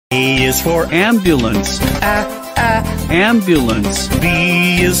is for ambulance. Ambulance.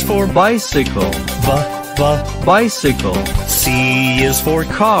 B is for bicycle. Bicycle. C is for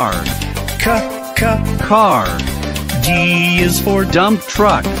car. Car. D is for dump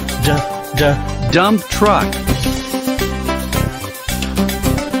truck. Dump truck.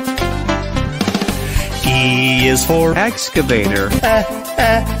 E is for excavator.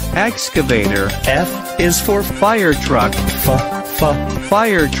 Excavator. F is for fire truck.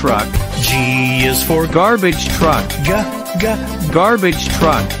 Fire truck. G is for garbage truck. Garbage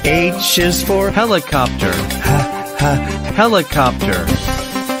truck. H is for helicopter. Helicopter.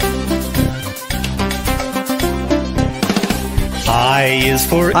 I is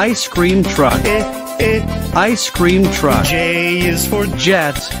for ice cream truck. Ice cream truck. J is for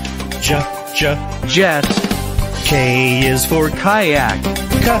jet. Jet. K is for kayak.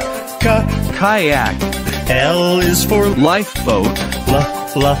 Kayak. L is for lifeboat.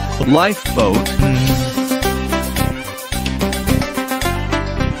 Lifeboat.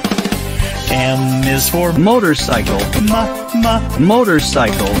 M is for motorcycle.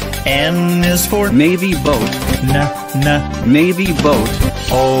 Motorcycle. N is for navy boat. Navy boat.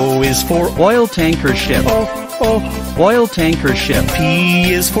 O is for oil tanker ship. Oil tanker ship.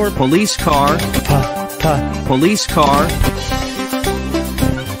 P is for police car. Police car.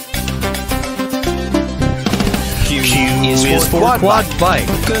 Q is for quad bike.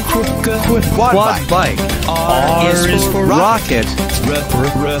 Quad bike. R is for rocket.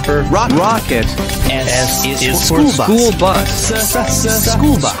 Rocket. S is for school bus.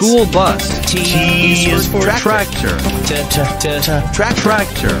 School bus. T is for tractor.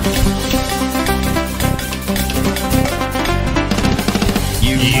 Tractor.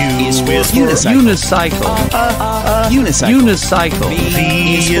 U is for unicycle. Unicycle.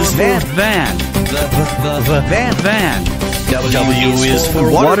 V is for van. Van. W is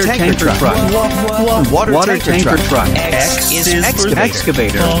for water tanker truck. Water tanker truck. X is for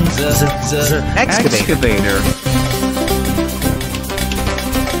excavator. Excavator.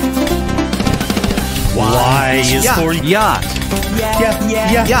 Y is for yacht.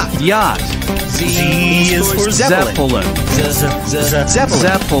 Yacht. Z is for zeppelin.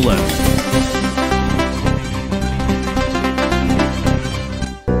 Zeppelin.